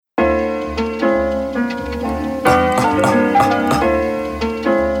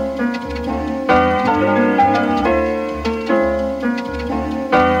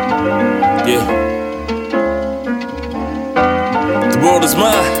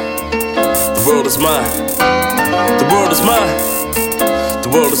The world is mine. The world is mine. The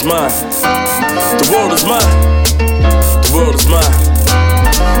world is mine. The world is mine. The world is mine.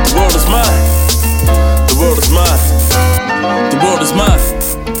 The world is mine. The world is mine. The world is mine.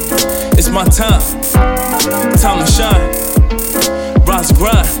 It's my time. Time to shine. Rise and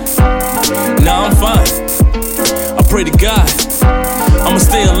grind. Now I'm fine. I pray to God. I'ma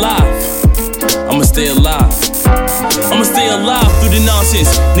stay alive. I'ma stay alive. I'ma stay alive through the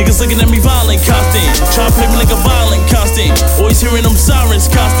nonsense. Niggas looking at me violent, constant. Try to play me like a violent, constant. Always hearing them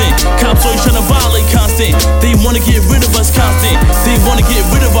sirens, constant. Cops always trying to violate, constant. They wanna get rid of us, constant. They wanna get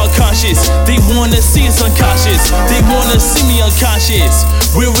rid of our conscience. They wanna see us unconscious. They wanna see me unconscious.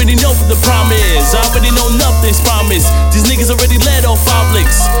 We already know what the problem is. I already know nothing's promised. These niggas already led off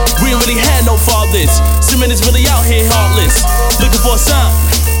obliques. We already had no fathers. Some is really out here heartless, looking for a sign.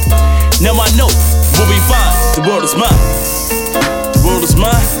 Now I know we'll be fine. The world is mine. The world is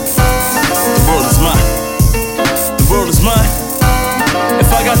mine. The world is mine. The world is mine.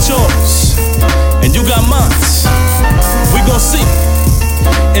 If I got yours and you got mine, we gon' see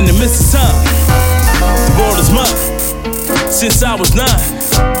in the midst of time. The world is mine. Since I was 9,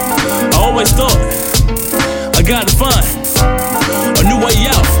 I always thought I gotta find a new way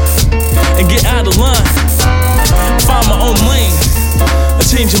out and get out of line. Find my own lane, a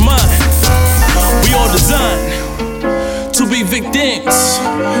change of mind. We all designed to be victims.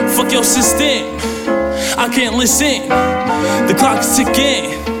 Fuck your system, I can't listen. The clock is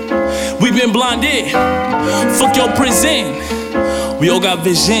ticking, we've been blinded. Fuck your prison, we all got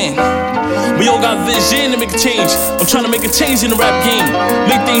vision. We all got vision to make a change. I'm trying to make a change in the rap game.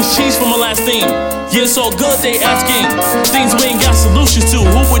 Make things change from my last thing. Yeah, it's all good, they asking. Things we ain't got solutions to.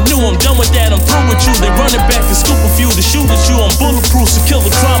 Who would knew? I'm done with that, I'm through with you. They running back to scoop a few to shoot at you. I'm bulletproof, so kill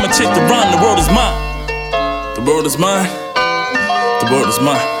the crime and check the rhyme. The world is mine. The world is mine. The world is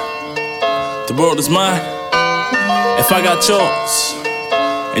mine. The world is mine. If I got yours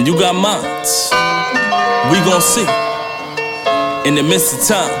and you got mine, we gon' see in the midst of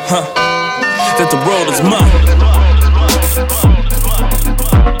time, that the world is mine.